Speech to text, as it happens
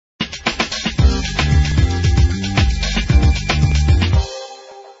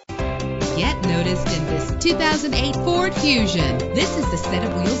2008 Ford Fusion. This is the set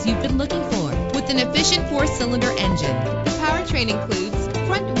of wheels you've been looking for, with an efficient 4-cylinder engine. The powertrain includes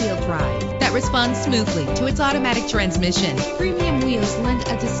front-wheel drive that responds smoothly to its automatic transmission. Premium wheels lend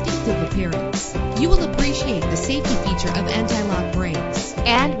a distinctive appearance. You will appreciate the safety feature of anti-lock brakes.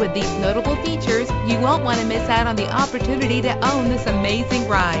 And with these notable features, you won't want to miss out on the opportunity to own this amazing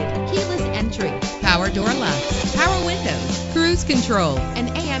ride. Keyless entry, power door locks, power windows, cruise control, an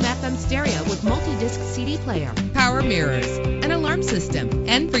AM/FM stereo with multi-disc CD player, power mirrors, an alarm system.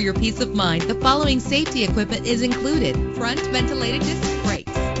 And for your peace of mind, the following safety equipment is included: front ventilated disc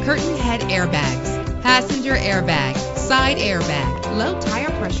brakes, curtain head airbags, passenger airbag, side airbag, low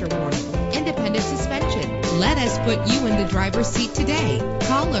tire pressure warning, independent suspension. Let us put you in the driver's seat today.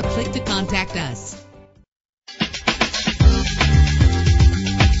 Call or click to contact us.